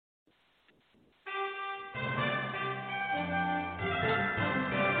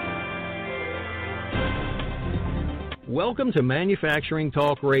Welcome to Manufacturing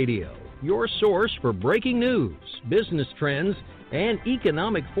Talk Radio, your source for breaking news, business trends, and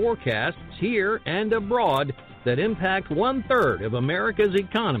economic forecasts here and abroad that impact 1/3 of America's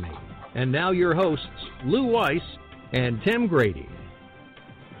economy. And now your hosts, Lou Weiss and Tim Grady.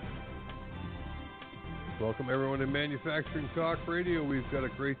 Welcome everyone to Manufacturing Talk Radio. We've got a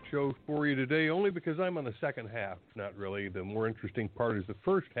great show for you today, only because I'm on the second half. Not really. The more interesting part is the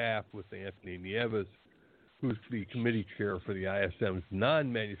first half with Anthony Nieves, who's the committee chair for the ISM's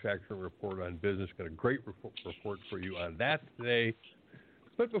non-manufacturing report on business. Got a great report for you on that today.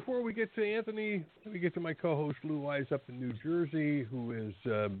 But before we get to Anthony, let me get to my co-host Lou Wise up in New Jersey, who is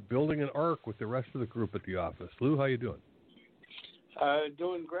building an ark with the rest of the group at the office. Lou, how you doing?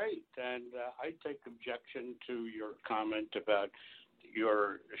 Doing great. And I take objection to your comment about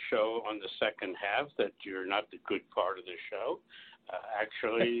your show on the second half, that you're not the good part of the show.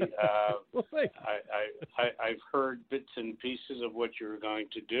 Actually, I've heard bits and pieces of what you're going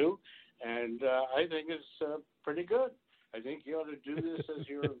to do, and I think it's pretty good. I think you ought to do this as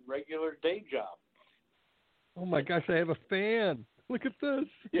your regular day job. Oh, my gosh, I have a fan. Look at this.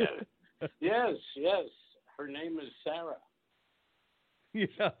 Yeah. Yes. Her name is Sarah.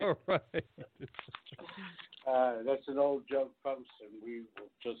 Yeah, right. That's an old joke, folks, and we will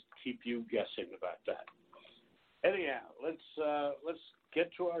just keep you guessing about that. Anyhow, let's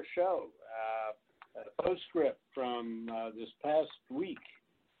get to our show. A postscript from this past week.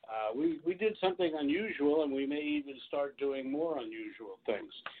 We did something unusual, and we may even start doing more unusual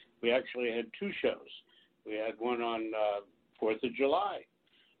things. We actually had two shows. We had one on 4th of July,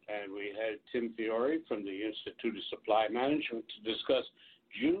 and we had Tim Fiore from the Institute of Supply Management to discuss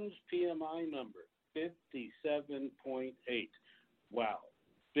June's PMI number, 57.8. Wow,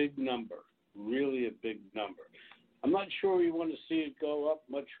 big number, really a big number. I'm not sure we want to see it go up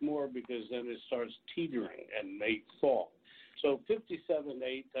much more, because then it starts teetering and may fall. So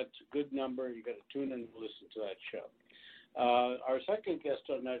 57.8, that's a good number. You got to tune in and listen to that show. Our second guest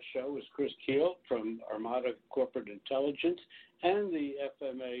on that show is Chris Keel from Armada Corporate Intelligence and the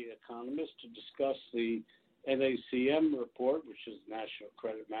FMA Economist to discuss the NACM report, which is National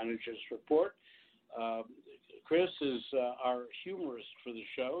Credit Managers Report. Chris is our humorist for the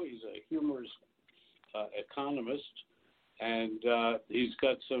show. He's a humorous economist, and he's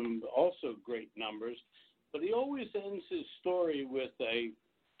got some also great numbers, but he always ends his story with a ...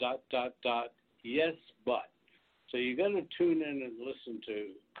 yes, but. So you got to tune in and listen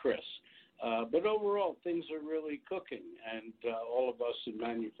to Chris. But overall, things are really cooking, and all of us in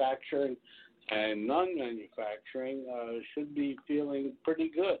manufacturing and non-manufacturing should be feeling pretty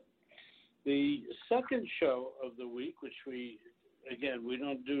good. The second show of the week, which we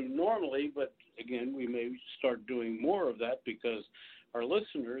don't do normally, but again, we may start doing more of that because our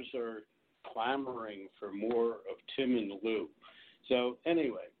listeners are clamoring for more of Tim and Lou. So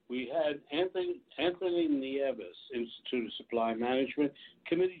anyway, we had Anthony Nieves, Institute of Supply Management,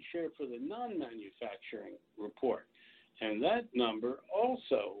 committee chair for the non-manufacturing report. And that number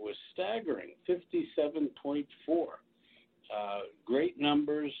also was staggering, 57.4. Great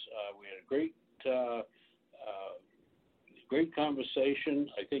numbers. We had a great conversation.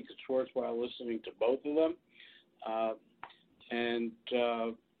 I think it's worthwhile listening to both of them. And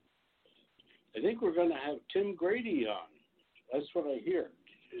I think we're going to have Tim Grady on. That's what I hear.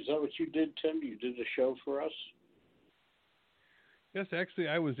 Is that what you did, Tim? You did a show for us? Yes, actually,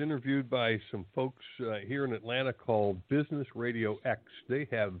 I was interviewed by some folks here in Atlanta called Business Radio X. They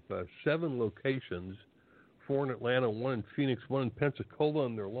have 7 locations, 4 in Atlanta, 1 in Phoenix, 1 in Pensacola,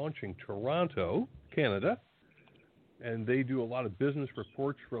 and they're launching Toronto, Canada. And they do a lot of business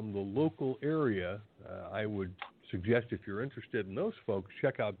reports from the local area. I would suggest, if you're interested in those folks,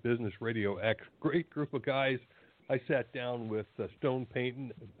 check out Business Radio X. Great group of guys. I sat down with Stone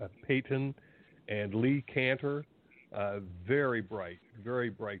Payton and Lee Cantor. Very bright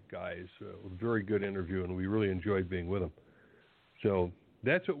guys. Very good interview, and we really enjoyed being with them. So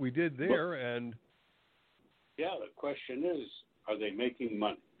that's what we did there. And yeah, the question is, are they making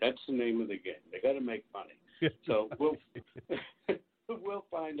money? That's the name of the game. They got to make money. So we'll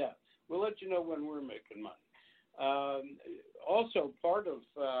find out. We'll let you know when we're making money. Also, part of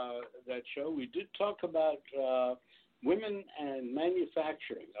that show, we did talk about women and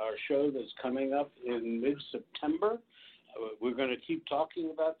manufacturing, our show that's coming up in mid-September. We're going to keep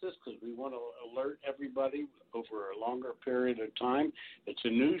talking about this because we want to alert everybody over a longer period of time. It's a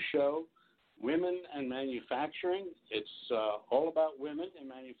new show, Women and Manufacturing. It's all about women in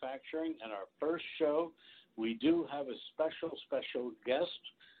manufacturing. And our first show, we do have a special guest.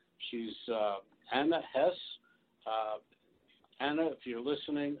 She's Anna Hess. Anna Anna, if you're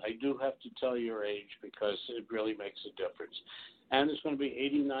listening, I do have to tell your age because it really makes a difference. Anna's going to be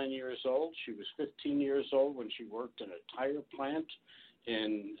 89 years old. She was 15 years old when she worked in a tire plant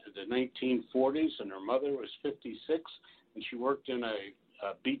in the 1940s, and her mother was 56, and she worked in a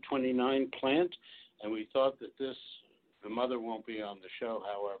B-29 plant, and we thought that the mother won't be on the show,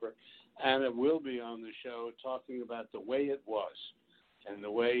 however, Anna will be on the show talking about the way it was and the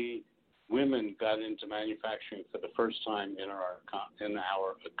way women got into manufacturing for the first time in our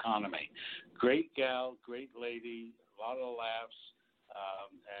economy. Great gal, great lady, a lot of laughs,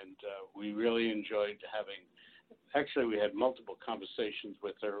 and we really enjoyed having. Actually, we had multiple conversations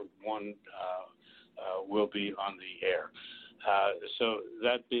with her. One will be on the air. So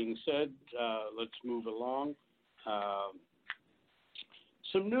that being said, let's move along.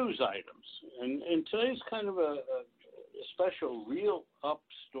 Some news items, and today's kind of a special reel up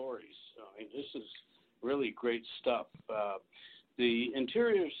stories. I mean, this is really great stuff. The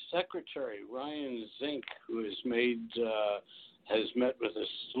Interior Secretary Ryan Zink, who has met with a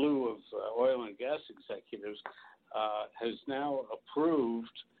slew of oil and gas executives, has now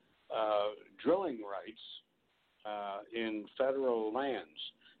approved drilling rights in federal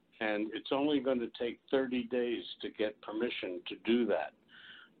lands, and it's only going to take 30 days to get permission to do that.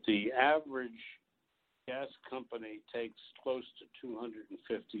 The average gas company takes close to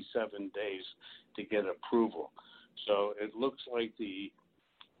 257 days to get approval. So it looks like the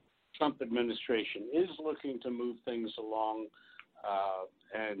Trump administration is looking to move things along,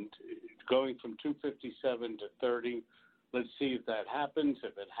 and going from 257 to 30. Let's see if that happens.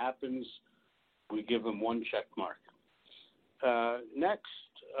 If it happens, we give them one check mark.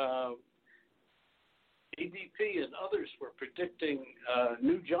 Next, ADP and others were predicting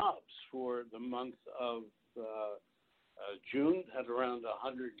new jobs for the month of June at around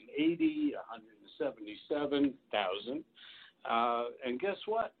 180, 177,000. And guess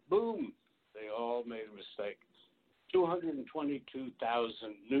what? Boom. They all made a mistake.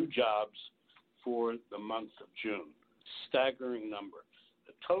 222,000 new jobs for the month of June. Staggering number.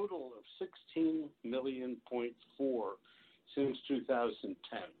 A total of 16 million .4 since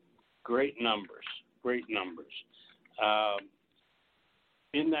 2010. Great numbers. Great numbers.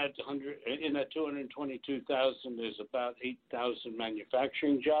 In that 222,000, there's about 8,000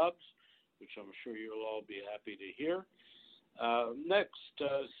 manufacturing jobs, which I'm sure you'll all be happy to hear. Next,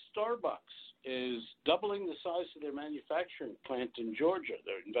 Starbucks is doubling the size of their manufacturing plant in Georgia.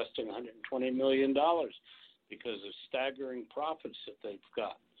 They're investing $120 million because of staggering profits that they've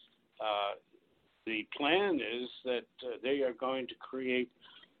got. The plan is that they are going to create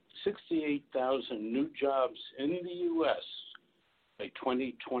 68,000 new jobs in the U.S. by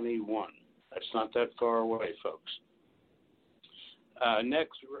 2021. That's not that far away, folks.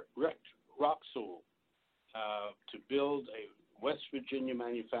 Next, Roxul to build a West Virginia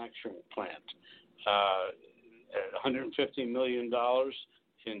manufacturing plant at $150 million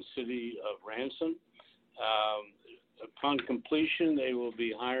in city of Ransom. Upon completion, they will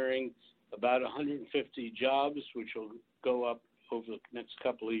be hiring about 150 jobs, which will go up over the next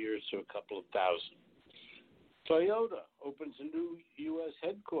couple of years to a couple of thousand. Toyota opens a new U.S.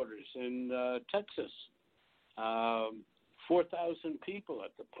 headquarters in Texas. 4,000 people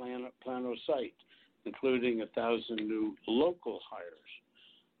at the Plano site, including 1,000 new local hires.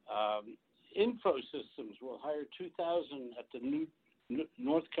 Infosystems will hire 2,000 at the new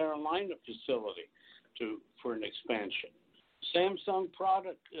North Carolina facility for an expansion. Samsung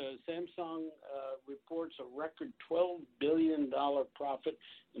reports a record $12 billion profit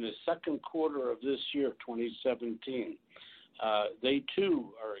in the second quarter of this year, 2017. They,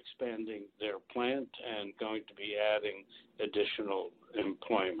 too, are expanding their plant and going to be adding additional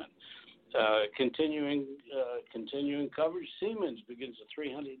employment. Continuing coverage, Siemens begins a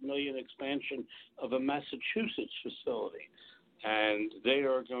 $300 million expansion of a Massachusetts facility, and they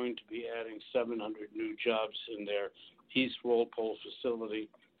are going to be adding 700 new jobs in their East Walpole facility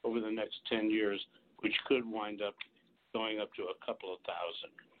over the next 10 years, which could wind up going up to a couple of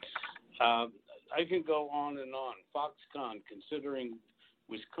thousand. I can go on and on. Foxconn considering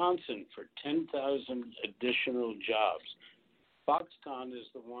Wisconsin for 10,000 additional jobs. Foxconn is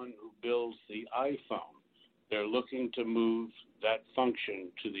the one who builds the iPhone. They're looking to move that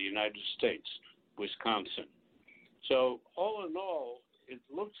function to the United States, Wisconsin. So all in all, it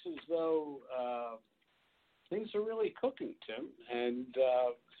looks as though things are really cooking, Tim, and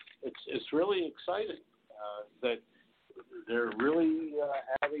it's really exciting that they're really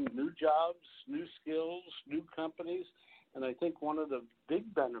adding new jobs, new skills, new companies, and I think one of the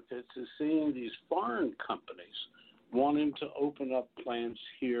big benefits is seeing these foreign companies wanting to open up plants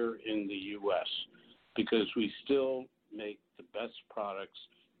here in the U.S. because we still make the best products.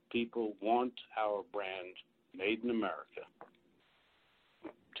 People want our brand made in America.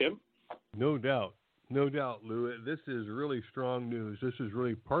 Tim? No doubt. No doubt, Lou. This is really strong news. This is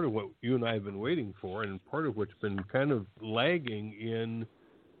really part of what you and I have been waiting for, and part of what's been kind of lagging in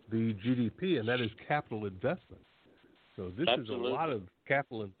the GDP, and that is capital investment. So this is a lot of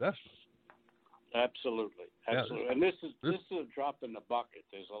capital investment. Absolutely. Absolutely. And this is a drop in the bucket.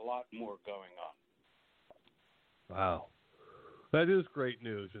 There's a lot more going on. Wow. That is great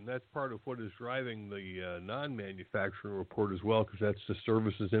news, and that's part of what is driving the non-manufacturing report as well, because that's the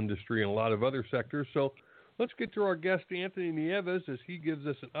services industry and a lot of other sectors. So let's get to our guest, Anthony Nieves, as he gives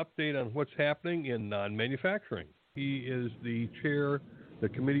us an update on what's happening in non-manufacturing. He is the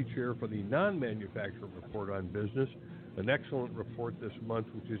committee chair for the non-manufacturing report on business, an excellent report this month,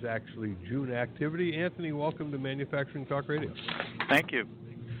 which is actually June activity. Anthony, welcome to Manufacturing Talk Radio. Thank you.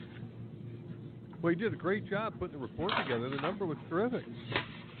 Well, you did a great job putting the report together. The number was terrific.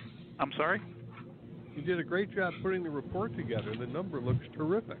 I'm sorry? You did a great job putting the report together. The number looks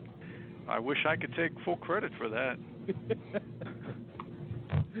terrific. I wish I could take full credit for that.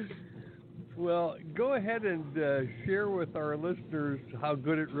 Well, go ahead and share with our listeners how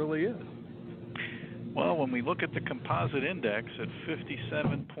good it really is. Well, when we look at the composite index at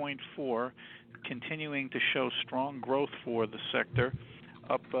 57.4, continuing to show strong growth for the sector,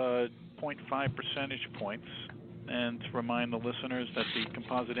 up 0.5 percentage points. And to remind the listeners that the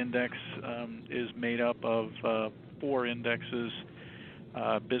composite index is made up of 4 indexes: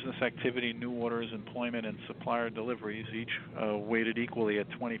 business activity, new orders, employment, and supplier deliveries, each weighted equally at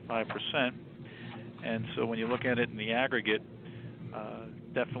 25%. And so when you look at it in the aggregate,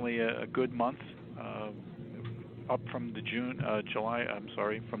 definitely a good month, up from the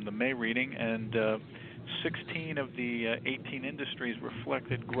from the May reading, and 16 of the 18 industries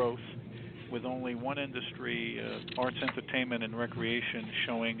reflected growth, with only one industry, arts, entertainment, and recreation,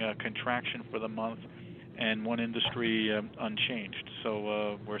 showing a contraction for the month, and one industry unchanged.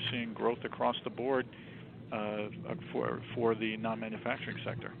 So we're seeing growth across the board for the non-manufacturing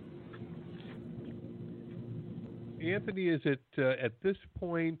sector. Anthony, is it at this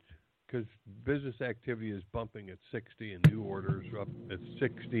point, because business activity is bumping at 60 and new orders up at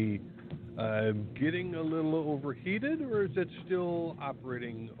 60, getting a little overheated, or is it still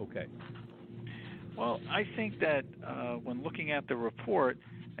operating okay? Well, I think that when looking at the report,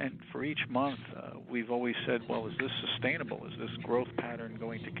 and for each month, we've always said, well, is this sustainable? Is this growth pattern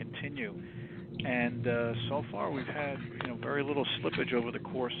going to continue? And so far, we've had very little slippage over the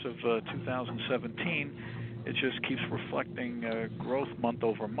course of 2017. It just keeps reflecting growth month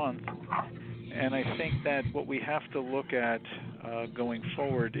over month. And I think that what we have to look at going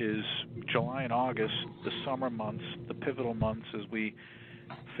forward is July and August, the summer months, the pivotal months, as we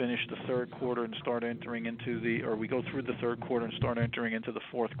finish the third quarter and start entering into we go through the third quarter and start entering into the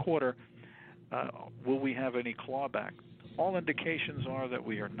fourth quarter. Will we have any clawback? All indications are that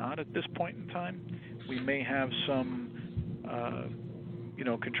we are not at this point in time. We may have some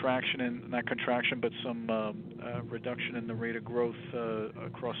contraction, and not contraction, but some reduction in the rate of growth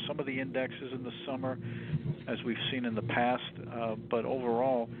across some of the indexes in the summer, as we've seen in the past. But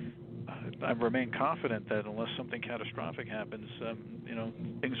overall, I remain confident that unless something catastrophic happens,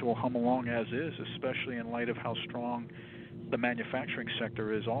 things will hum along as is, especially in light of how strong the manufacturing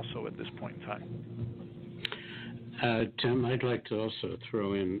sector is also at this point in time. Tim, I'd like to also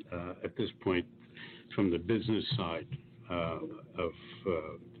throw in at this point from the business side of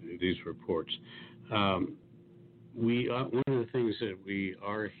these reports. One of the things that we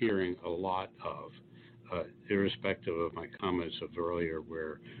are hearing a lot of, irrespective of my comments of earlier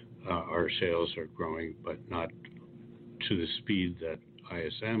where our sales are growing but not to the speed that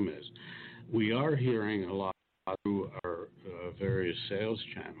ISM is, we are hearing a lot through our various sales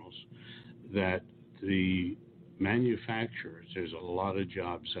channels that the manufacturers, there's a lot of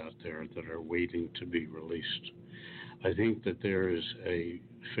jobs out there that are waiting to be released. I think that there is a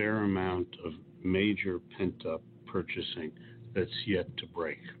fair amount of major pent-up purchasing that's yet to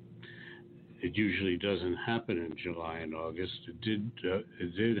break. It usually doesn't happen in July and August. It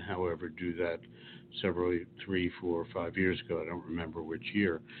did, however, do that 3, 4, 5 years ago. I don't remember which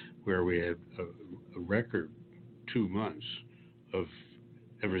year, where we had a record 2 months of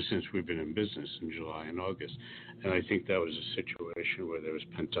ever since we've been in business in July and August. And I think that was a situation where there was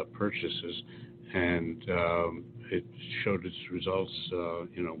pent-up purchases, and it showed its results,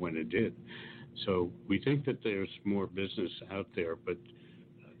 when it did. So we think that there's more business out there, but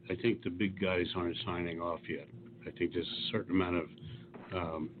I think the big guys aren't signing off yet. I think there's a certain amount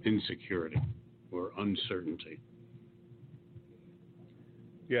of insecurity or uncertainty.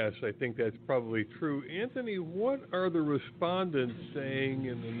 Yes, I think that's probably true. Anthony, what are the respondents saying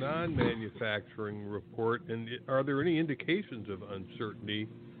in the non-manufacturing report, and are there any indications of uncertainty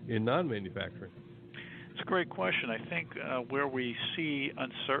in non-manufacturing? It's a great question. I think where we see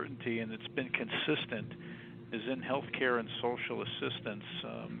uncertainty, and it's been consistent, is in healthcare and social assistance.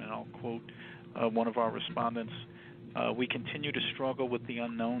 And I'll quote one of our respondents. We continue to struggle with the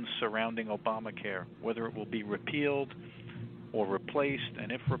unknowns surrounding Obamacare, whether it will be repealed or replaced, and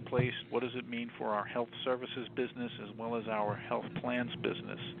if replaced, what does it mean for our health services business as well as our health plans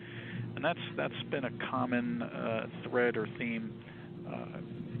business? And that's been a common thread or theme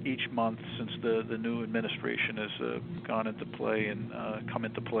each month since the new administration has gone into play and come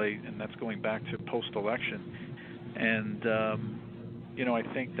into play, and that's going back to post-election. And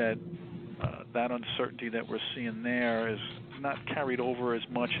I think that that uncertainty that we're seeing there is not carried over as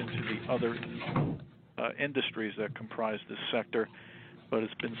much into the other industries that comprise this sector, but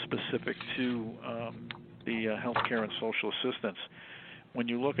it's been specific to the healthcare and social assistance. When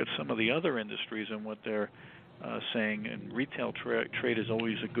you look at some of the other industries and what they're saying, and retail trade is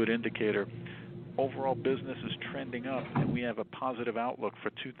always a good indicator, overall business is trending up, and we have a positive outlook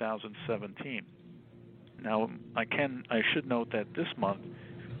for 2017. Now, I should note that this month,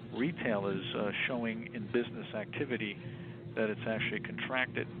 retail is showing in business activity that it's actually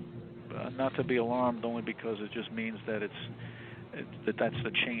contracted. Not to be alarmed, only because it just means that that's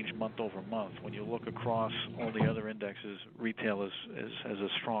the change month over month. When you look across all the other indexes, retail has a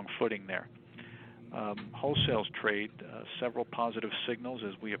strong footing there. Wholesale trade, several positive signals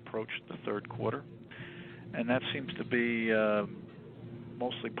as we approach the third quarter, and that seems to be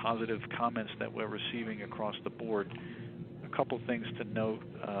mostly positive comments that we're receiving across the board. A couple things to note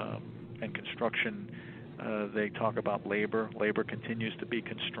in construction. They talk about labor. Labor continues to be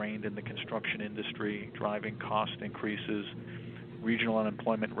constrained in the construction industry, driving cost increases. Regional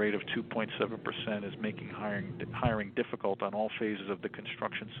unemployment rate of 2.7% is making hiring difficult on all phases of the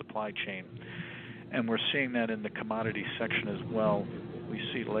construction supply chain. And we're seeing that in the commodity section as well. We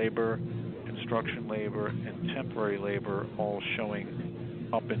see labor, construction labor, and temporary labor all showing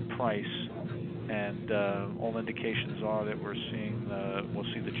up in price. And all indications are that we'll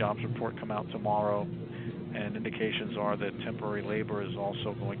see the jobs report come out tomorrow. And indications are that temporary labor is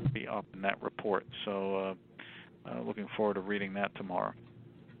also going to be up in that report. So looking forward to reading that tomorrow.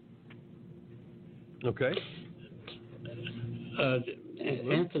 Okay.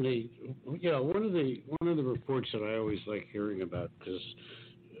 Anthony, one of the reports that I always like hearing about is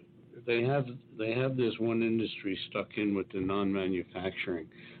they have this one industry stuck in with the non-manufacturing,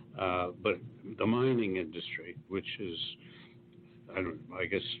 but the mining industry, which is I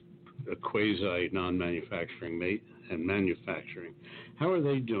guess a quasi non-manufacturing and manufacturing. How are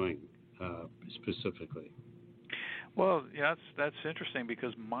they doing specifically? Well, yeah, that's interesting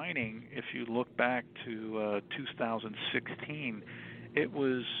because mining, if you look back to 2016, it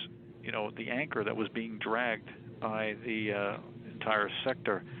was the anchor that was being dragged by the entire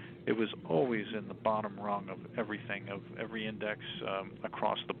sector. It was always in the bottom rung of everything, of every index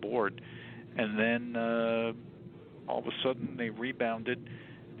across the board, and then all of a sudden they rebounded.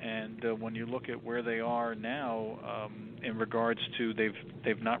 And when you look at where they are now, in regards to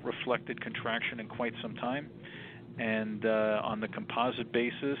they've not reflected contraction in quite some time, and on the composite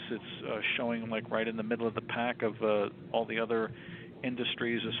basis, it's showing like right in the middle of the pack of all the other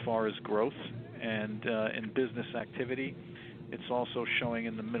industries as far as growth, and in business activity, it's also showing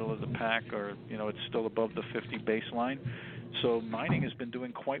in the middle of the pack, or it's still above the 50 baseline. So mining has been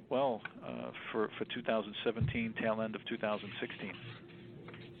doing quite well for 2017, tail end of 2016.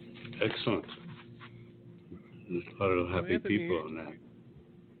 Excellent. There's a lot of happy people on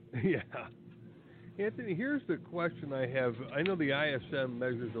that. Yeah. Anthony, here's the question I have. I know the ISM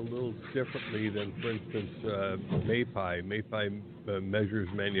measures a little differently than, for instance, MAPI. MAPI measures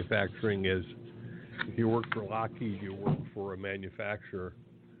manufacturing as if you work for Lockheed, you work for a manufacturer,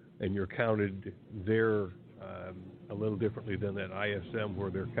 and you're counted there a little differently than that ISM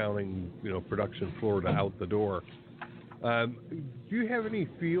where they're counting, production floor to out the door. Do you have any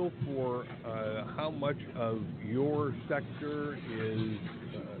feel for how much of your sector is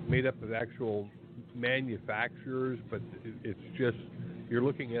made up of actual manufacturers, but it's just you're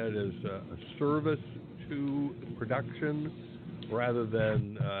looking at it as a service to production rather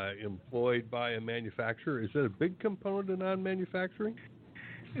than employed by a manufacturer? Is that a big component of non-manufacturing?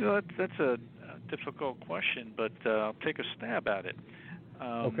 That's a difficult question, but I'll take a stab at it.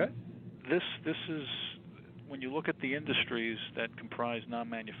 Okay. This is, when you look at the industries that comprise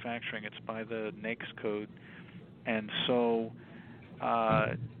non-manufacturing, it's by the NAICS code. And so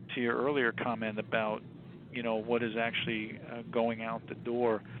to your earlier comment about what is actually going out the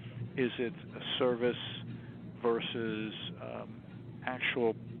door. Is it a service versus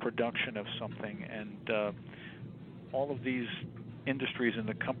actual production of something? And all of these industries and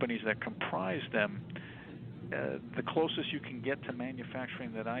the companies that comprise them, the closest you can get to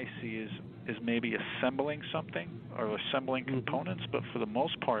manufacturing that I see is maybe assembling something or assembling components, but for the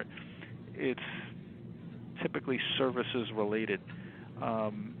most part, it's typically services related.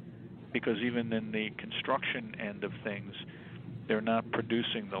 Because even in the construction end of things, they're not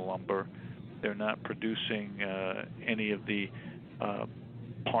producing the lumber, they're not producing any of the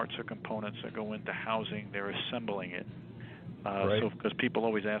parts or components that go into housing, they're assembling it. Right. So, because people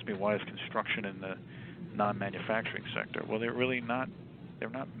always ask me, why is construction in the non-manufacturing sector? Well, they're not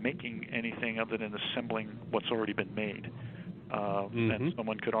making anything other than assembling what's already been made. And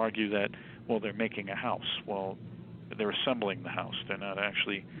someone could argue that, well, they're making a house. Well, they're assembling the house. They're not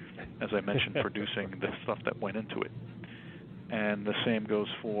actually, as I mentioned, producing the stuff that went into it. And the same goes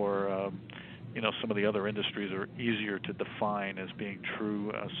for, some of the other industries are easier to define as being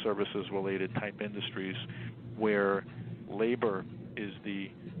true services-related type industries, where labor is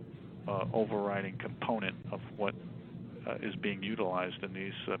the overriding component of what is being utilized in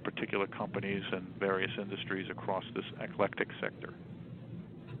these particular companies and various industries across this eclectic sector.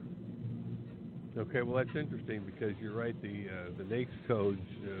 Okay, well, that's interesting because you're right. The NAICS codes,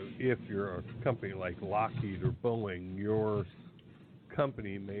 if you're a company like Lockheed or Boeing, your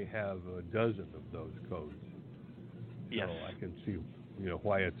company may have a dozen of those codes. Yes. So I can see,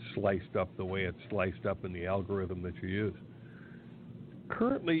 why it's sliced up the way it's sliced up in the algorithm that you use.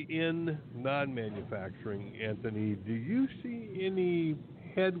 Currently in non-manufacturing, Anthony, do you see any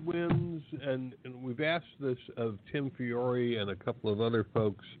headwinds? And we've asked this of Tim Fiore and a couple of other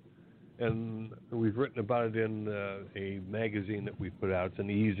folks, and we've written about it in a magazine that we put out. It's an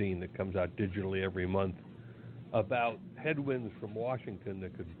e-zine that comes out digitally every month, about headwinds from Washington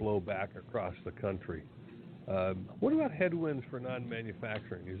that could blow back across the country. What about headwinds for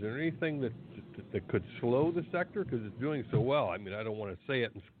non-manufacturing? Is there anything that could slow the sector because it's doing so well? I mean, I don't want to say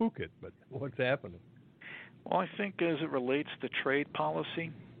it and spook it, but what's happening? Well, I think as it relates to trade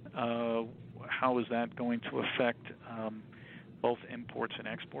policy, how is that going to affect both imports and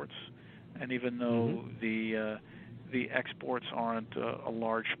exports? And even though the exports aren't a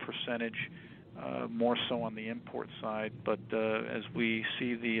large percentage, more so on the import side, but as we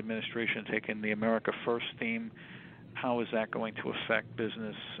see the administration taking the America First theme, how is that going to affect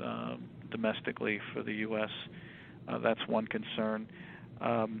business domestically for the U.S.? That's one concern.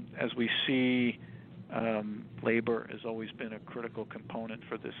 As we see, labor has always been a critical component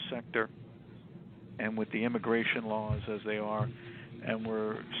for this sector, and with the immigration laws as they are, and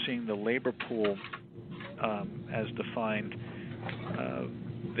we're seeing the labor pool as defined,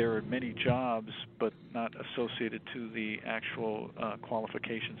 there are many jobs, but not associated to the actual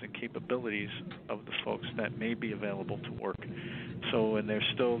qualifications and capabilities of the folks that may be available to work. So, and there's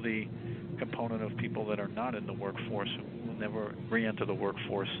still the component of people that are not in the workforce who will never re-enter the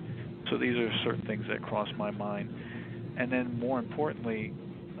workforce. So these are certain things that cross my mind. And then more importantly,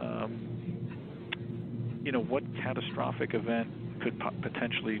 what catastrophic event could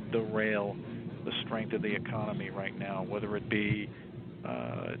potentially derail the strength of the economy right now, whether it be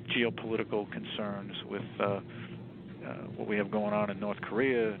geopolitical concerns with what we have going on in North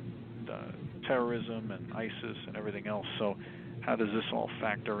Korea, terrorism and ISIS and everything else. So how does this all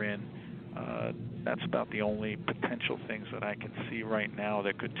factor in? That's about the only potential things that I can see right now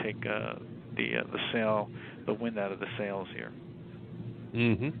that could take the wind out of the sails here.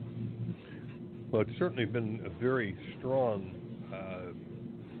 Well, it's certainly been a very strong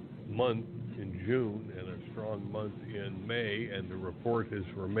month in June and a strong month in May, and the report has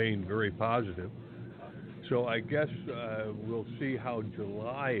remained very positive. So I guess we'll see how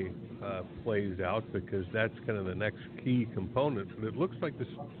July plays out, because that's kind of the next key component. But it looks like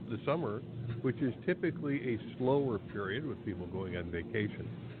the summer, which is typically a slower period with people going on vacation,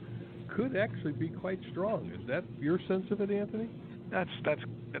 could actually be quite strong. Is that your sense of it, Anthony?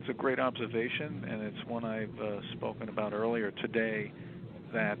 That's a great observation, and it's one I've spoken about earlier today,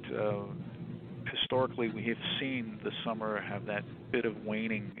 that historically we have seen the summer have that bit of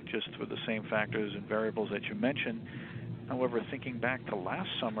waning just for the same factors and variables that you mentioned. However, thinking back to last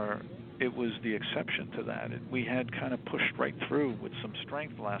summer, it was the exception to that. We had kind of pushed right through with some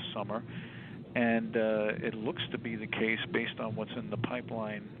strength last summer, and it looks to be the case based on what's in the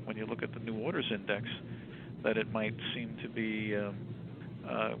pipeline when you look at the new orders index, that it might seem to be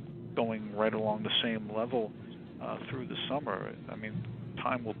going right along the same level through the summer. I mean,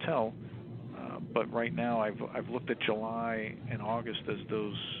 time will tell, but right now I've looked at July and August as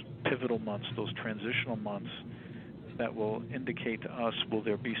those pivotal months, those transitional months that will indicate to us, will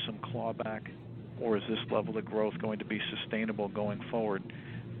there be some clawback, or is this level of growth going to be sustainable going forward?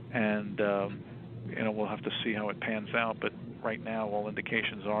 And we'll have to see how it pans out. But right now, all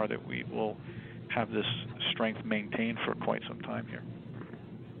indications are that we will have this strength maintained for quite some time here.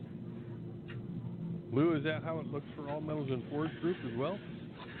 Lou, is that how it looks for All Metals and Forge Group as well?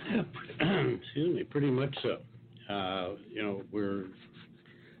 Excuse me, pretty much so.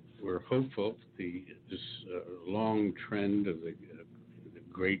 We're hopeful this long trend of the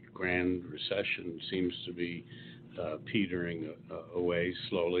Great Grand Recession seems to be petering away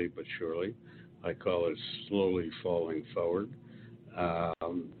slowly but surely. I call it slowly falling forward.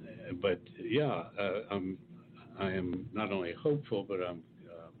 But yeah, I am not only hopeful, but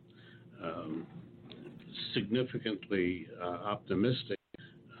I'm significantly optimistic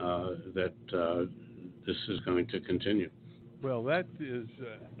that this is going to continue. Well, that is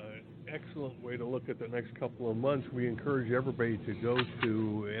an excellent way to look at the next couple of months. We encourage everybody to go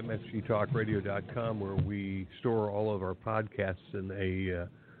to mfgtalkradio.com, where we store all of our podcasts in a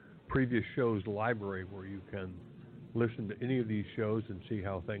previous show's library, where you can listen to any of these shows and see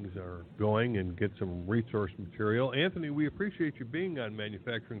how things are going and get some resource material. Anthony, we appreciate you being on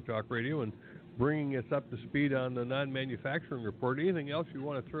Manufacturing Talk Radio and bringing us up to speed on the non-manufacturing report. Anything else you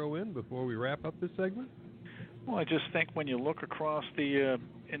want to throw in before we wrap up this segment? Well, I just think when you look across the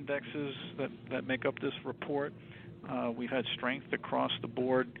indexes that make up this report, we've had strength across the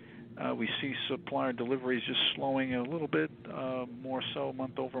board. We see supplier deliveries just slowing a little bit, more so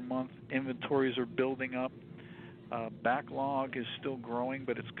month over month. Inventories are building up. Backlog is still growing,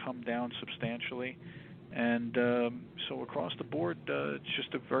 but it's come down substantially. And so across the board, it's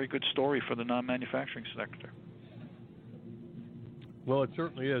just a very good story for the non-manufacturing sector. Well, it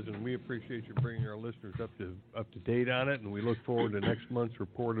certainly is, and we appreciate you bringing our listeners up to date on it, and we look forward to next month's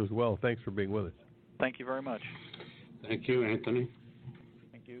report as well. Thanks for being with us. Thank you very much. Thank you, Anthony.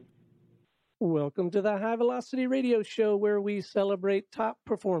 Thank you. Welcome to the High Velocity Radio Show, where we celebrate top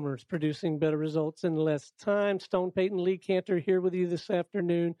performers producing better results in less time. Stone Payton, Lee Cantor here with you this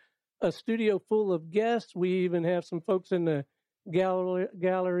afternoon. A studio full of guests. We even have some folks in the gallery,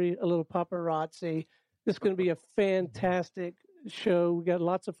 a little paparazzi. This is going to be a fantastic show. We got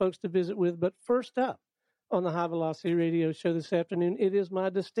lots of folks to visit with. But first up on the High Velocity Radio Show this afternoon, it is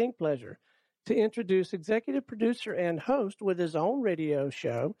my distinct pleasure to introduce executive producer and host with his own radio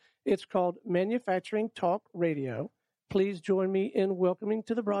show. It's called Manufacturing Talk Radio. Please join me in welcoming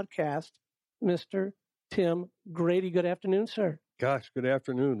to the broadcast Mr. Tim Grady. Good afternoon, sir. Gosh, good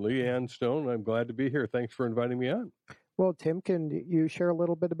afternoon, Lee Ann Stone. I'm glad to be here. Thanks for inviting me on. Well, Tim, can you share a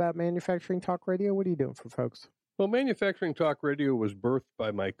little bit about Manufacturing Talk Radio? What are you doing for folks? Well, Manufacturing Talk Radio was birthed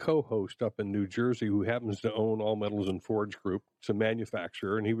by my co-host up in New Jersey, who happens to own All Metals and Forge Group. It's a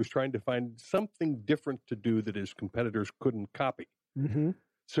manufacturer, and he was trying to find something different to do that his competitors couldn't copy. Mm-hmm.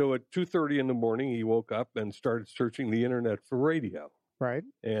 So at 2:30 in the morning, he woke up and started searching the internet for radio. Right.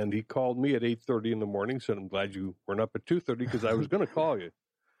 And he called me at 8:30 in the morning, said, I'm glad you weren't up at 2:30 because I was going to call you.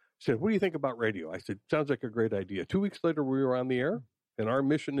 He said, what do you think about radio? I said, sounds like a great idea. 2 weeks later, we were on the air. And our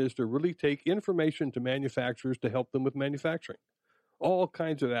mission is to really take information to manufacturers to help them with manufacturing. All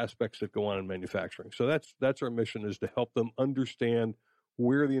kinds of aspects that go on in manufacturing. So that's our mission, is to help them understand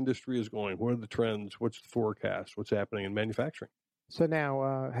where the industry is going, what are the trends, what's the forecast, what's happening in manufacturing. So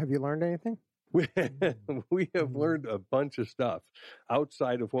now, have you learned anything? We have learned a bunch of stuff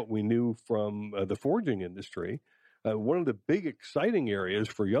outside of what we knew from the forging industry. One of the big exciting areas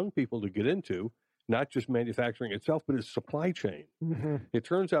for young people to get into, not just manufacturing itself, but it's supply chain. Mm-hmm. It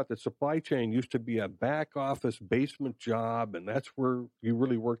turns out that supply chain used to be a back office basement job, and that's where you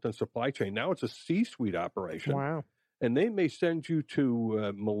really worked on supply chain. Now it's a C-suite operation. Wow. And they may send you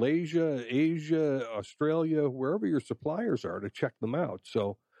to Malaysia, Asia, Australia, wherever your suppliers are, to check them out.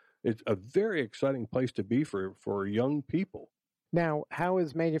 So it's a very exciting place to be for young people. Now, how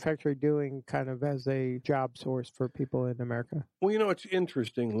is manufacturing doing kind of as a job source for people in America? Well, it's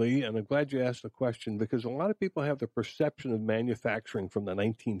interesting, Lee, and I'm glad you asked the question, because a lot of people have the perception of manufacturing from the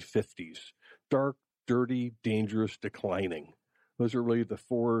 1950s. Dark, dirty, dangerous, declining. Those are really the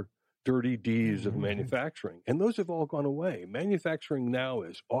four dirty Ds of manufacturing. And those have all gone away. Manufacturing now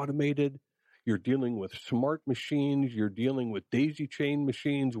is automated. You're dealing with smart machines. You're dealing with daisy chain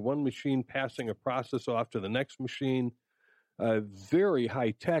machines, one machine passing a process off to the next machine. Very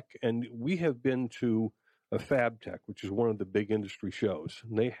high tech, and we have been to a Fab Tech, which is one of the big industry shows.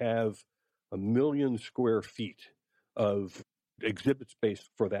 And they have 1 million square feet of exhibit space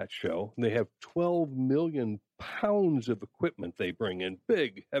for that show. And they have 12 million pounds of equipment they bring in,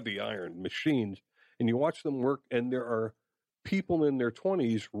 big, heavy iron machines. And you watch them work, and there are people in their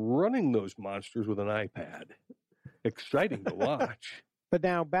 20s running those monsters with an iPad. Exciting to watch. But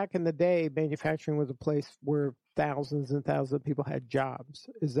now, back in the day, manufacturing was a place where thousands and thousands of people had jobs.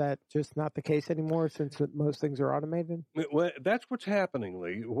 Is that just not the case anymore since most things are automated? Well, that's what's happening,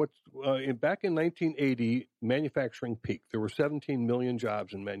 Lee. Back in 1980, manufacturing peaked. There were 17 million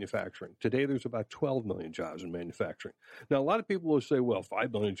jobs in manufacturing. Today, there's about 12 million jobs in manufacturing. Now, a lot of people will say, well,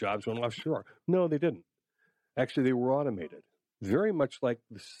 5 million jobs went offshore. No, they didn't. Actually, they were automated. Very much like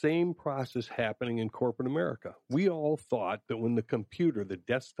the same process happening in corporate America. We all thought that when the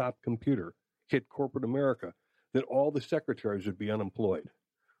desktop computer, hit corporate America, that all the secretaries would be unemployed.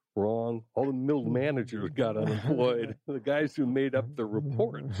 Wrong. All the middle managers got unemployed, the guys who made up the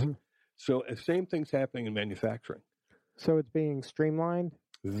reports. So the same thing's happening in manufacturing. So it's being streamlined?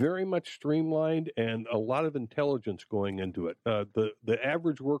 Very much streamlined, and a lot of intelligence going into it. The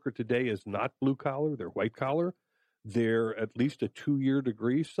average worker today is not blue collar, they're white collar. They're at least a 2-year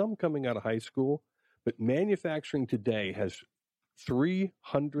degree, some coming out of high school. But manufacturing today has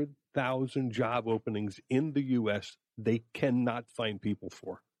 300,000 job openings in the U.S. they cannot find people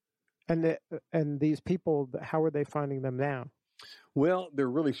for. And these people, how are they finding them now? Well, they're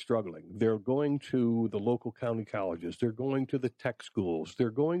really struggling. They're going to the local county colleges. They're going to the tech schools.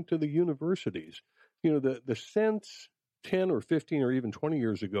 They're going to the universities. You know, the sense 10 or 15 or even 20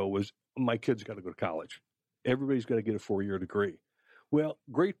 years ago was, my kid's got to go to college. Everybody's got to get a 4-year degree. Well,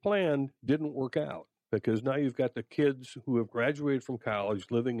 great plan didn't work out because now you've got the kids who have graduated from college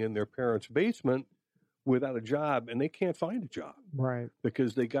living in their parents' basement without a job, and they can't find a job. Right.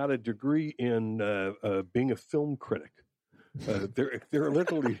 Because they got a degree in being a film critic. There are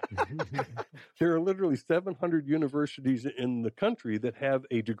literally 700 universities in the country that have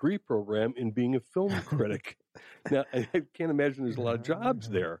a degree program in being a film critic. Now, I can't imagine there's a lot of jobs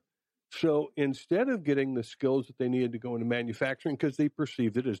there. So instead of getting the skills that they needed to go into manufacturing, because they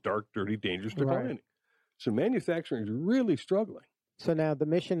perceived it as dark, dirty, dangerous, declining. Right. So manufacturing is really struggling. So now the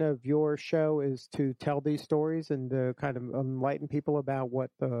mission of your show is to tell these stories and to kind of enlighten people about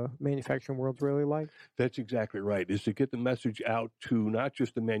what the manufacturing world's really like? That's exactly right, is to get the message out to not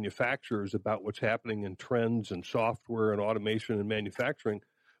just the manufacturers about what's happening in trends and software and automation and manufacturing,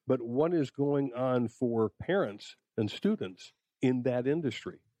 but what is going on for parents and students in that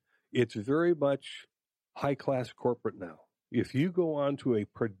industry. It's very much high-class corporate now. If you go onto a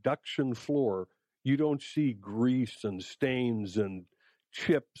production floor, you don't see grease and stains and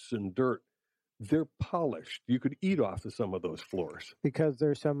chips and dirt. They're polished. You could eat off of some of those floors. Because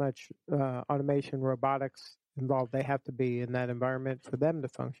there's so much automation, robotics involved, they have to be in that environment for them to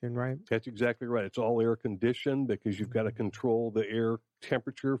function, right? That's exactly right. It's all air conditioned because you've got to control the air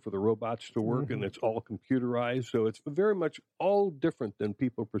temperature for the robots to work, and it's all computerized. So it's very much all different than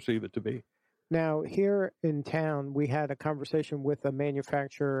people perceive it to be. Now, here in town, we had a conversation with a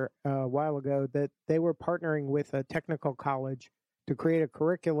manufacturer a while ago that they were partnering with a technical college to create a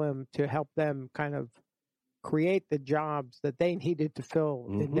curriculum to help them kind of create the jobs that they needed to fill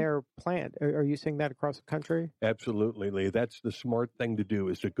in their plant. Are you seeing that across the country? Absolutely, Lee. That's the smart thing to do,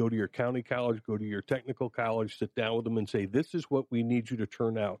 is to go to your county college, go to your technical college, sit down with them and say, this is what we need you to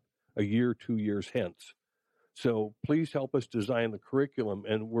turn out a year, 2 years hence. So please help us design the curriculum.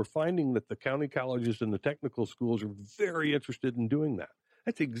 And we're finding that the county colleges and the technical schools are very interested in doing that.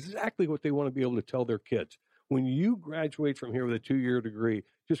 That's exactly what they want to be able to tell their kids. When you graduate from here with a 2-year degree,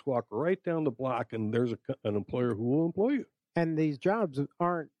 just walk right down the block and there's an employer who will employ you. And these jobs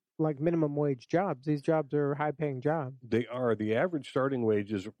aren't like minimum wage jobs. These jobs are high-paying jobs. They are. The average starting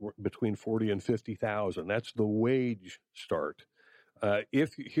wage is between $40,000 and $50,000. That's the wage start.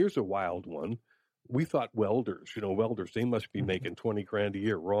 Here's a wild one. We thought welders, they must be making $20,000 a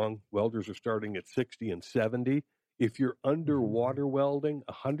year. Wrong. Welders are starting at $60,000 and $70,000. If you're underwater welding,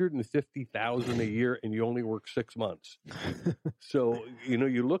 $150,000 a year, and you only work 6 months. So,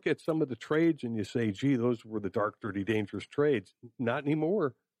 you look at some of the trades and you say, gee, those were the dark, dirty, dangerous trades. Not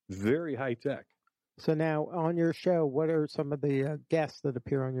anymore. Very high tech. So now on your show, what are some of the guests that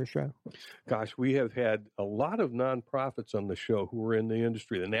appear on your show? Gosh, we have had a lot of nonprofits on the show who are in the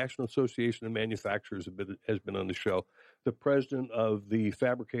industry. The National Association of Manufacturers has been on the show. The president of the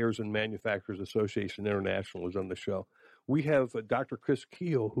Fabricators and Manufacturers Association International is on the show. We have Dr. Chris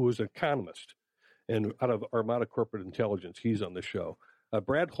Keel, who is an economist and out of Armada Corporate Intelligence. He's on the show.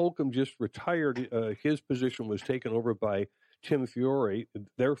 Brad Holcomb just retired. His position was taken over by Tim Fiore.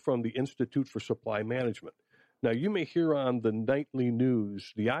 They're from the Institute for Supply Management. Now, you may hear on the nightly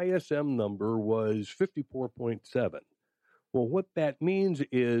news, the ISM number was 54.7. Well, what that means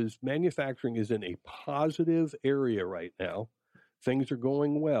is manufacturing is in a positive area right now. things are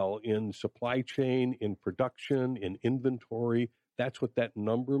going well in supply chain, in production, in inventory. That's what that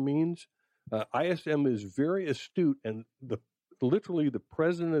number means. ISM is very astute, and literally the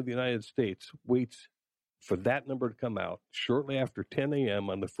President of the United States waits for that number to come out shortly after 10 a.m.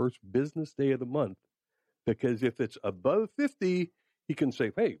 on the first business day of the month, because if it's above 50, he can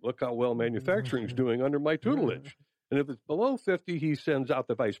say, hey, look how well manufacturing is doing under my tutelage. And if it's below 50, he sends out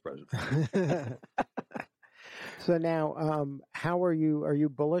the vice president. So now, how are you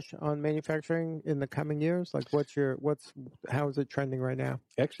bullish on manufacturing in the coming years? Like, how is it trending right now?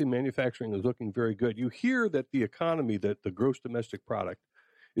 Actually, manufacturing is looking very good. You hear that the economy, that the gross domestic product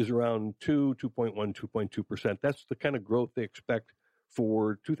is around 2.1, 2.2%. That's the kind of growth they expect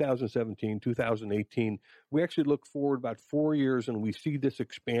for 2017, 2018. We actually look forward about 4 years, and we see this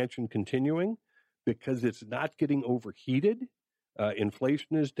expansion continuing because it's not getting overheated.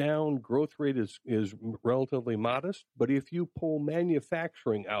 Inflation is down. Growth rate is relatively modest. But if you pull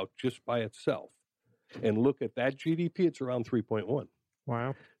manufacturing out just by itself and look at that GDP, it's around 3.1.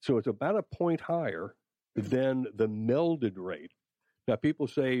 Wow. So it's about a point higher than the melded rate. Now, people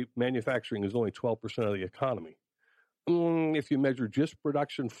say manufacturing is only 12% of the economy. If you measure just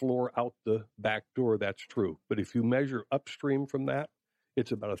production floor out the back door, that's true. But if you measure upstream from that,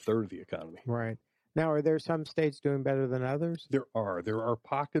 it's about a third of the economy. Right. Now, are there some states doing better than others? There are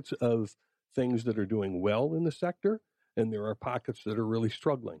pockets of things that are doing well in the sector, and there are pockets that are really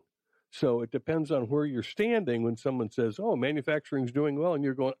struggling. So it depends on where you're standing when someone says, oh, manufacturing's doing well, and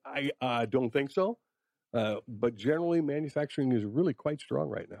you're going, I don't think so. But generally, manufacturing is really quite strong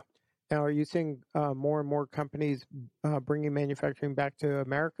right now. Now, are you seeing more and more companies bringing manufacturing back to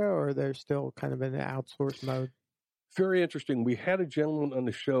America, or they're still kind of in an outsourced mode? Very interesting. We had a gentleman on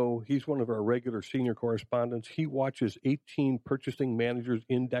the show. He's one of our regular senior correspondents. He watches 18 purchasing managers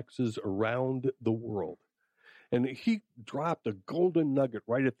indexes around the world. And he dropped a golden nugget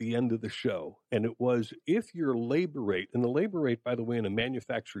right at the end of the show. And it was, if your labor rate, and the labor rate, by the way, in a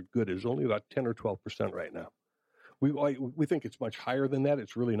manufactured good is only about 10 or 12% right now. We think it's much higher than that.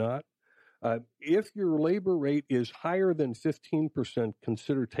 It's really not. If your labor rate is higher than 15%,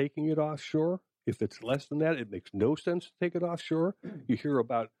 consider taking it offshore. If it's less than that, it makes no sense to take it offshore. You hear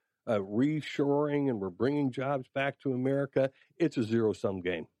about reshoring and we're bringing jobs back to America. It's a zero-sum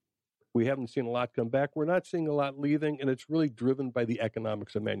game. We haven't seen a lot come back. We're not seeing a lot leaving, and it's really driven by the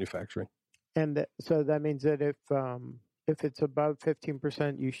economics of manufacturing. And so that means that if it's above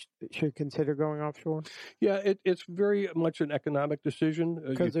 15%, you should consider going offshore? Yeah, it's very much an economic decision.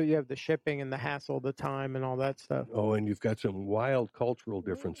 Because you have the shipping and the hassle, the time, and all that stuff. Oh, and you've got some wild cultural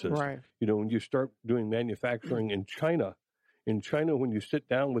differences. Right. You know, when you start doing manufacturing in China, when you sit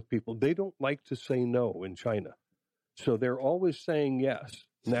down with people, they don't like to say no in China. So they're always saying yes.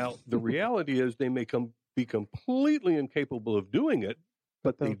 Now, the reality is they may be completely incapable of doing it,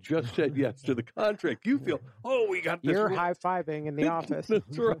 but they just said yes to the contract. You feel, we got this. You're high-fiving in the office.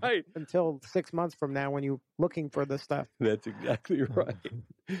 That's right. Until 6 months from now when you're looking for the stuff. That's exactly right.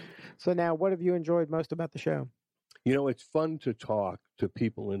 So now, what have you enjoyed most about the show? You know, it's fun to talk to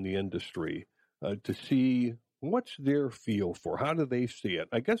people in the industry to see what's their feel for, how do they see it.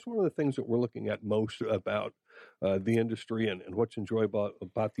 I guess one of the things that we're looking at most about the industry and what's enjoyable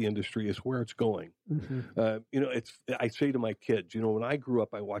about the industry is where it's going. Mm-hmm. I say to my kids, when I grew up,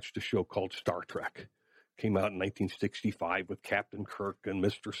 I watched a show called Star Trek. Came out in 1965 with Captain Kirk and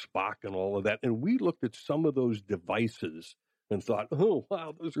Mr. Spock and all of that. And we looked at some of those devices and thought, oh,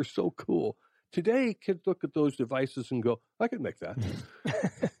 wow, those are so cool. Today, kids look at those devices and go, I could make that.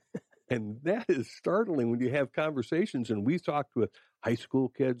 And that is startling when you have conversations. And we've talked with high school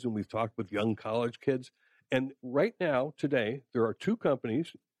kids and we've talked with young college kids. And right now, today, there are two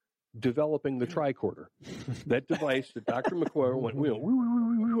companies developing the tricorder. That device that Dr. McCoy went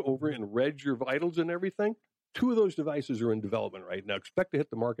over and read your vitals and everything. Two of those devices are in development right now. Expect to hit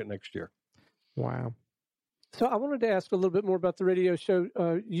the market next year. Wow. So I wanted to ask a little bit more about the radio show.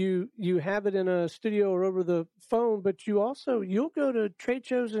 You have it in a studio or over the phone, but you'll go to trade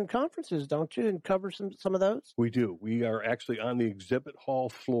shows and conferences, don't you, and cover some of those? We do. We are actually on the exhibit hall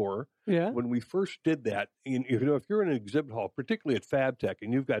floor. Yeah. When we first did that, if you're in an exhibit hall, particularly at FabTech,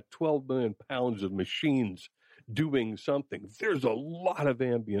 and you've got 12 million pounds of machines doing something, there's a lot of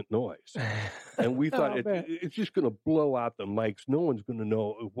ambient noise. And we thought it's just going to blow out the mics. No one's going to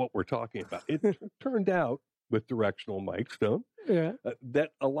know what we're talking about. It turned out, with directional mics, that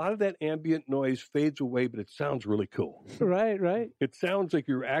a lot of that ambient noise fades away, but it sounds really cool. Right. It sounds like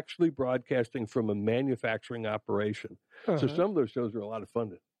you're actually broadcasting from a manufacturing operation. So some of those shows are a lot of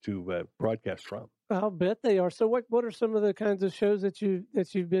fun to broadcast from. I'll bet they are. So what are some of the kinds of shows that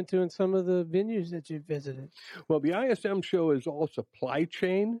you've been to and some of the venues that you've visited? Well, the ISM show is all supply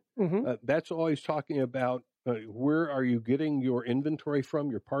chain. Mm-hmm. That's always talking about where are you getting your inventory from,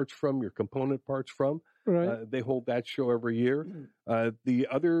 your parts from, your component parts from. Right. They hold that show every year. The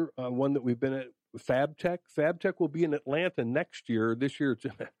other one that we've been at, FabTech. FabTech will be in Atlanta next year. This year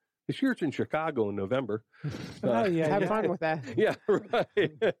it's in Chicago in November. Have fun with that. Yeah,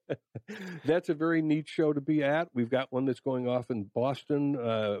 right. That's a very neat show to be at. We've got one that's going off in Boston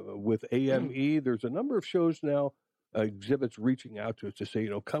with AME. There's a number of shows now, exhibits reaching out to us to say,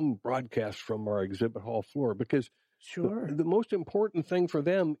 come broadcast from our exhibit hall floor, because sure, the most important thing for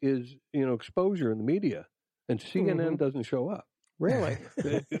them is, exposure in the media, and CNN doesn't show up. Really?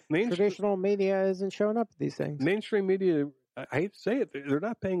 Traditional media isn't showing up at these things. Mainstream media, I hate to say it, they're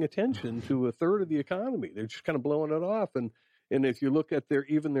not paying attention to a third of the economy. They're just kind of blowing it off. And if you look at their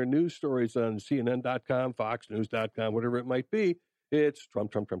news stories on CNN.com, FoxNews.com, whatever it might be, it's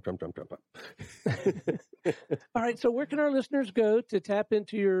Trump. All right. So where can our listeners go to tap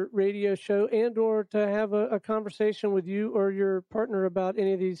into your radio show and or to have a conversation with you or your partner about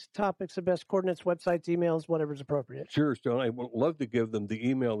any of these topics, the best coordinates, websites, emails, whatever's appropriate? Sure, Stone. I would love to give them the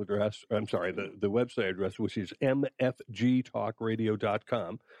email address. I'm sorry, the website address, which is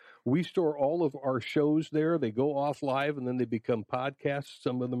mfgtalkradio.com. We store all of our shows there. They go off live and then they become podcasts.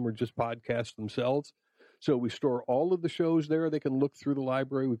 Some of them are just podcasts themselves. So we store all of the shows there. They can look through the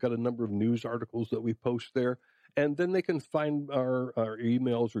library. We've got a number of news articles that we post there. And then they can find our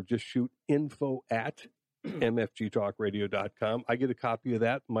emails or just shoot info@mfgtalkradio.com. I get a copy of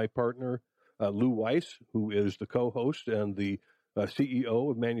that. My partner, Lou Weiss, who is the co-host and the CEO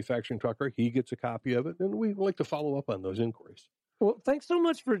of Manufacturing Talk Radio, he gets a copy of it. And we like to follow up on those inquiries. Well, thanks so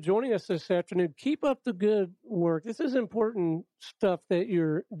much for joining us this afternoon. Keep up the good work. This is important stuff that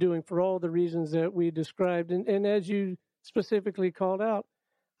you're doing for all the reasons that we described. And as you specifically called out,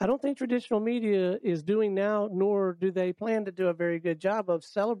 I don't think traditional media is doing now, nor do they plan to do a very good job of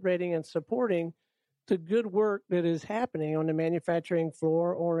celebrating and supporting the good work that is happening on the manufacturing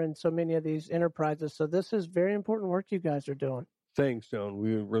floor or in so many of these enterprises. So this is very important work you guys are doing. Thanks, Stone.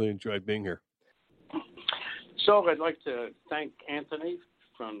 We really enjoyed being here. So I'd like to thank Anthony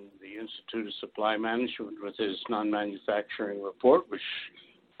from the Institute of Supply Management with his non-manufacturing report, which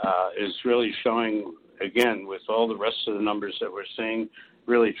is really showing, again, with all the rest of the numbers that we're seeing,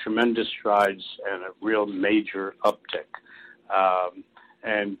 really tremendous strides and a real major uptick.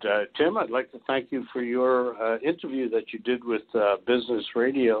 And Tim, I'd like to thank you for your interview that you did with Business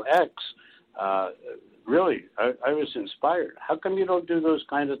Radio X. Really, I was inspired. How come you don't do those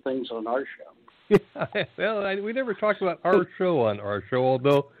kind of things on our show? Yeah, well, we never talked about our show on our show,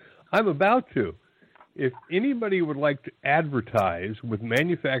 although I'm about to. If anybody would like to advertise with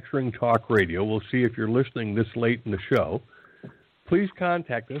Manufacturing Talk Radio, we'll see if you're listening this late in the show, please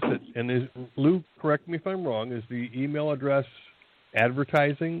contact us. And Lou, correct me if I'm wrong, is the email address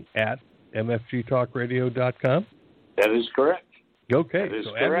advertising@mfgtalkradio.com? That is correct. Okay, that is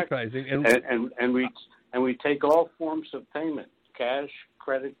so correct. Advertising. And we take all forms of payment, cash,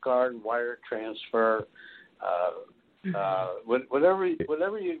 credit card, wire transfer, whatever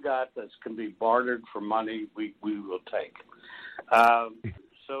you got that can be bartered for money, we will take.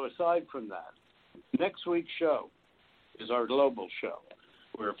 So aside from that, next week's show is our global show.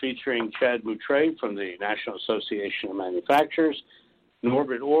 We're featuring Chad Moutre from the National Association of Manufacturers,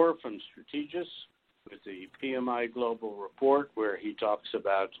 Norbert Orr from Strategis with the PMI Global Report, where he talks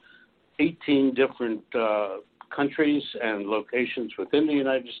about 18 different countries and locations within the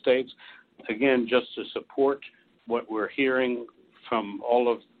United States, again, just to support what we're hearing from all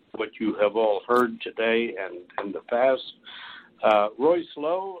of what you have all heard today and in the past. Roy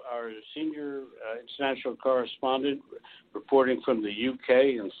Slow, our senior international correspondent, reporting from the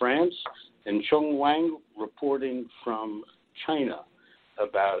UK and France, and Chong Wang reporting from China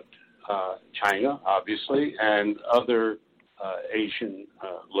about China, obviously, and other Asian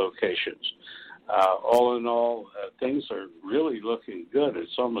locations. All in all, things are really looking good.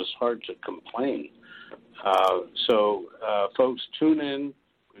 It's almost hard to complain. So, folks, tune in.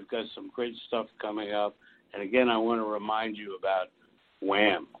 We've got some great stuff coming up. And again, I want to remind you about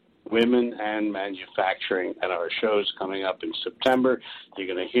WHAM, Women and Manufacturing, and our show's coming up in September. You're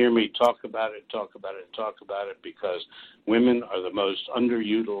going to hear me talk about it, because women are the most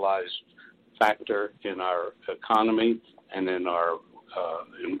underutilized factor in our economy and in our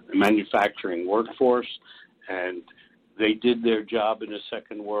manufacturing workforce, and they did their job in the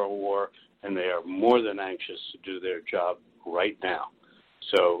Second World War, and they are more than anxious to do their job right now.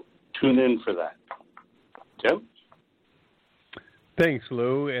 So tune in for that. Tim? Thanks,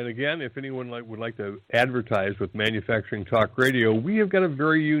 Lou. And again, if anyone would like to advertise with Manufacturing Talk Radio, we have got a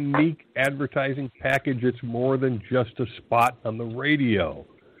very unique advertising package. It's more than just a spot on the radio.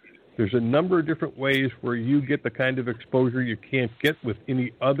 There's a number of different ways where you get the kind of exposure you can't get with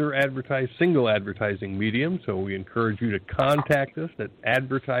any other single advertising medium. So we encourage you to contact us at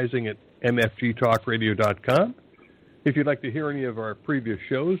advertising@mfgtalkradio.com. If you'd like to hear any of our previous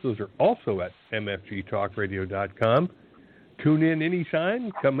shows, those are also at mfgtalkradio.com. Tune in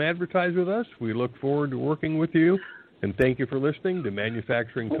anytime. Come advertise with us. We look forward to working with you. And thank you for listening to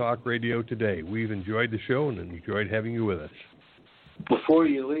Manufacturing Talk Radio today. We've enjoyed the show and enjoyed having you with us. Before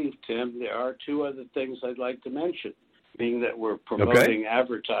you leave, Tim, there are two other things I'd like to mention, being that we're promoting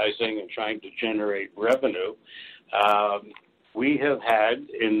advertising and trying to generate revenue. We have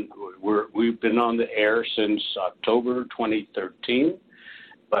we've been on the air since October 2013,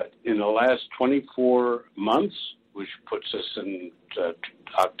 but in the last 24 months, which puts us in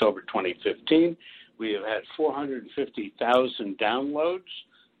October 2015, we have had 450,000 downloads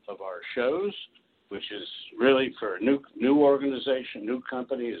of our shows, which is really, for a new organization, new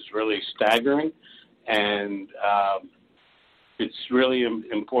company, is really staggering. And it's really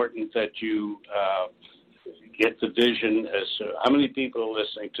important that you get the vision as to how many people are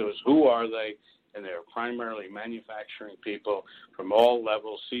listening to us, who are they, and they're primarily manufacturing people from all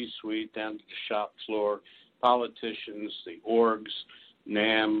levels, C-suite down to the shop floor, politicians, the orgs,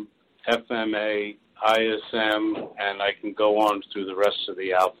 NAM, FMA, ISM, and I can go on through the rest of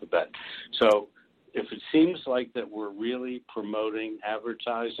the alphabet. So if it seems like that we're really promoting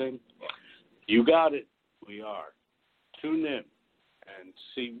advertising, you got it. We are. Tune in and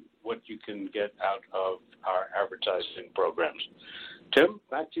see what you can get out of our advertising programs. Tim,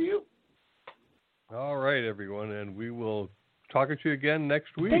 back to you. All right, everyone, and we will talk to you again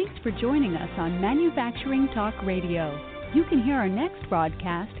next week. Thanks for joining us on Manufacturing Talk Radio. You can hear our next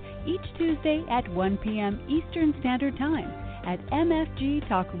broadcast each Tuesday at 1 p.m. Eastern Standard Time at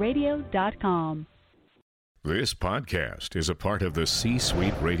mfgtalkradio.com. This podcast is a part of the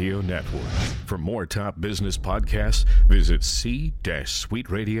C-Suite Radio Network. For more top business podcasts, visit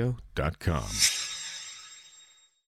c-suiteradio.com.